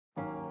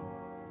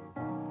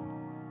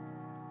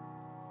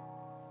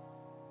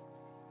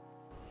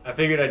I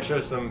figured I'd show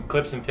some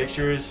clips and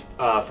pictures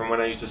from when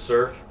I used to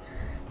surf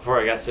before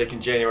I got sick in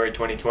January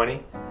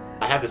 2020.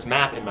 I have this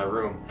map in my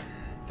room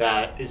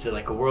that is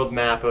like a world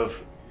map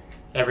of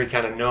every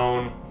kind of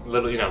known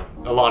little,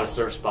 a lot of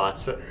surf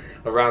spots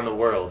around the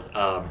world.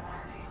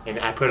 And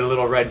I put a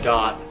little red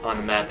dot on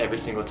the map every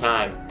single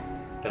time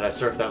that I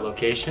surf that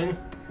location.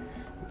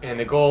 And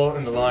the goal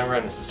in the long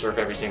run is to surf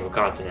every single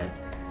continent.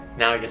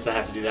 Now I guess I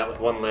have to do that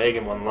with one leg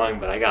and one lung,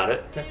 but I got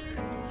it.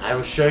 I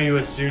will show you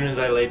as soon as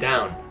I lay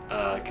down,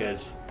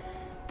 because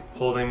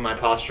holding my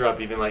posture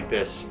up even like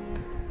this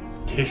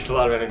takes a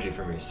lot of energy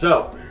from me.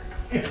 So,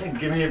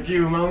 give me a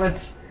few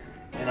moments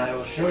and I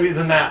will show you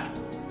the map.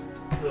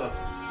 Ugh.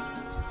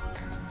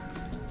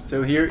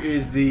 So here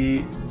is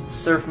the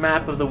surf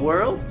map of the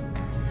world.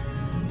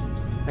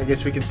 I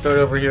guess we can start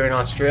over here in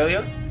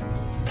Australia.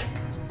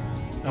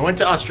 I went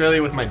to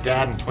Australia with my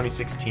dad in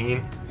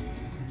 2016.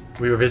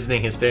 We were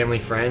visiting his family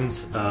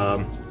friends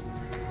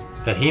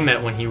that he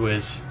met when he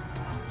was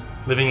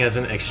living as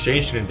an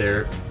exchange student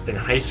there in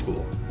high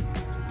school.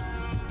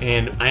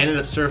 And I ended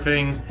up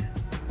surfing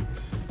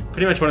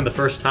pretty much one of the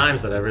first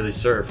times that I really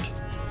surfed.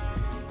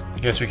 I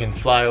guess we can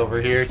fly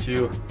over here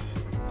to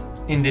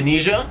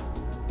Indonesia.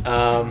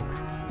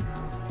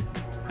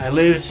 I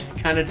lived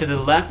kind of to the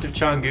left of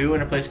Canggu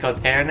in a place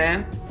called Parry,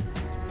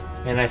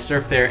 and I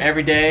surfed there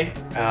every day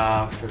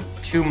for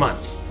 2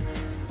 months.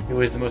 It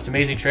was the most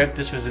amazing trip.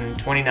 This was in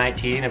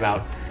 2019,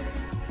 about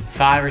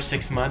 5 or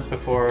 6 months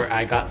before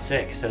I got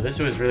sick. So this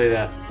was really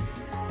the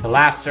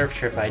last surf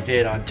trip I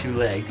did on 2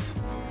 legs.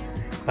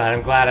 But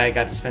I'm glad I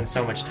got to spend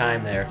so much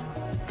time there.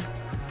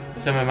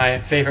 Some of my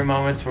favorite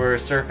moments were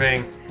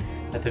surfing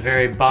at the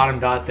very bottom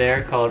dot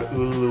there called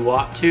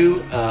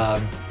Uluwatu.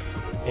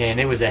 And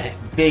it was a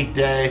big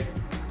day.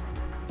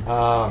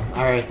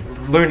 I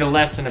learned a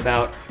lesson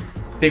about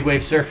big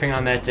wave surfing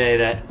on that day,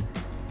 that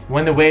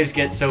when the waves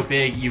get so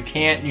big, you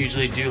can't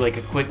usually do like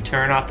a quick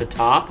turn off the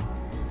top.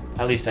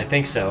 At least I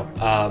think so.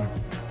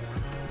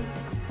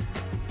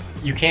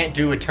 You can't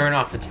do a turn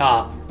off the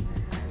top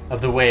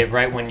of the wave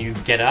right when you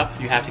get up.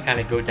 You have to kind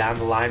of go down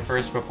the line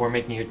first before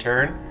making your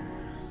turn,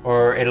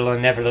 or it'll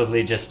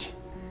inevitably just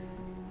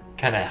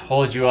kind of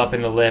hold you up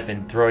in the lip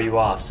and throw you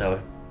off.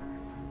 So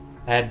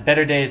I had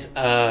better days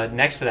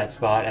next to that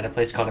spot at a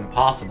place called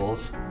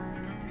Impossibles.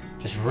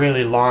 Just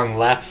really long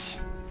lefts.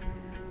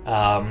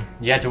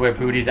 You had to wear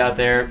booties out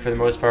there for the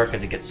most part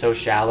because it gets so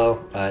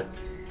shallow, but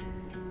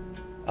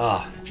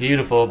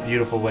beautiful,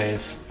 beautiful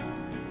waves.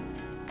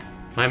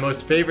 My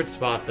most favorite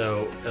spot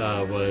though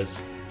was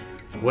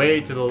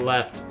way to the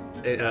left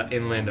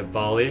inland of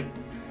Bali,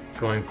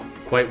 going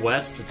quite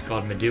west. It's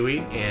called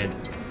Madui, and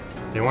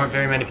there weren't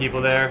very many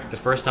people there. The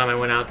first time I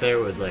went out there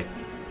was like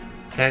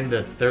 10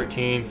 to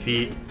 13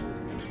 feet,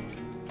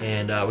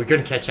 and we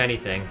couldn't catch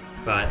anything.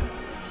 But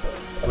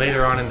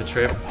later on in the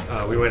trip,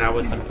 we went out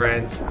with some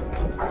friends.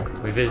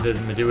 We visited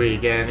Madui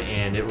again,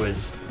 and it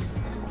was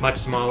much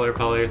smaller,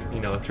 probably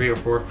 3 or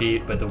 4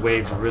 feet, but the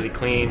waves were really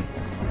clean,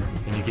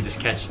 and you could just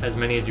catch as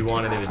many as you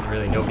wanted. There was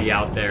really nobody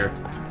out there,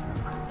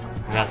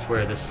 and that's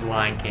where this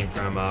line came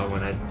from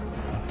when I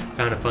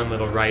found a fun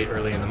little right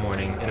early in the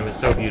morning, and it was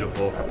so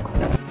beautiful.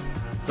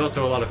 There's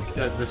also a lot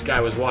of this guy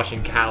was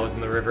washing cows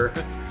in the river,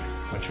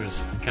 which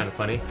was kind of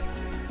funny.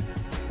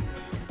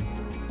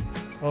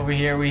 Over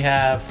here we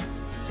have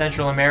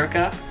Central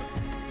America.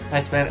 I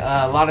spent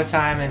a lot of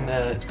time in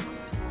the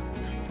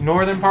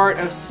northern part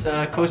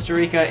of Costa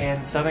Rica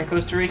and southern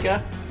Costa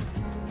Rica.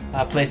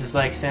 Places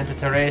like Santa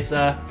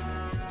Teresa,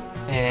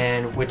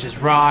 and Witch's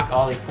Rock,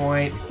 Ollie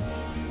Point.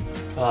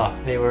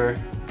 They were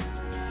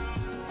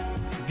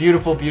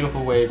beautiful,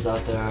 beautiful waves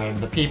out there, and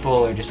the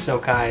people are just so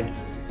kind.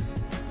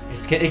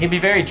 It can be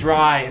very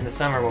dry in the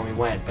summer when we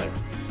went, but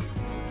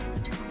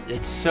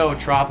it's so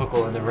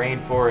tropical, and the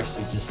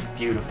rainforest is just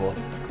beautiful.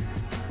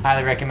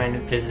 Highly recommend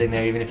visiting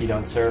there even if you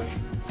don't surf.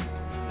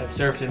 I've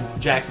surfed in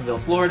Jacksonville,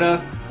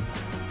 Florida.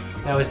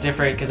 That was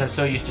different because I'm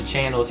so used to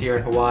channels here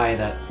in Hawaii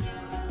that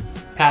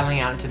paddling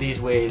out into these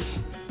waves,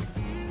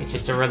 it's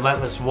just a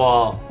relentless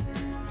wall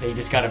that you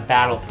just gotta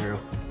battle through.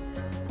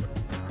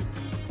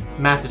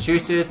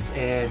 Massachusetts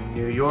and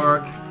New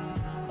York.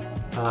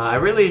 I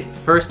really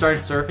first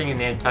started surfing in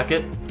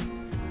Nantucket.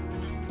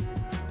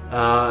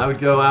 I would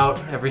go out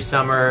every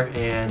summer,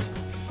 and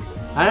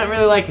I didn't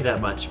really like it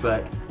that much,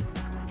 but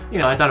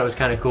I thought it was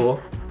kind of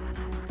cool.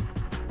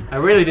 I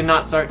really did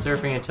not start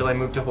surfing until I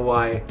moved to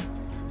Hawaii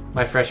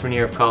my freshman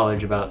year of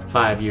college about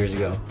 5 years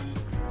ago.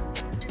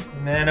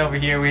 And then over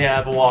here we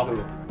have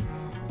Oahu.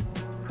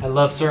 I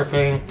love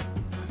surfing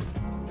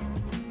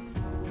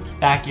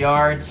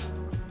backyards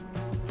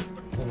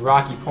and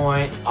Rocky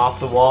Point, off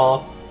the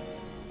wall,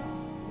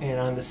 and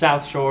on the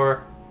South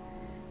Shore,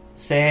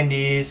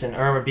 Sandy's and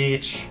Irma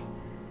Beach,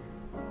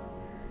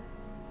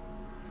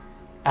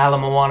 Ala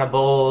Moana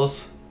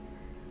Bowls.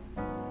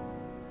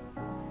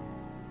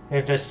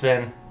 They've just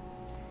been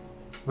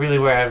really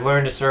where I've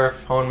learned to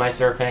surf, honed my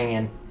surfing,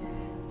 and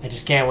I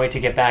just can't wait to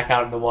get back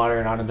out in the water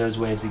and onto those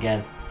waves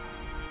again.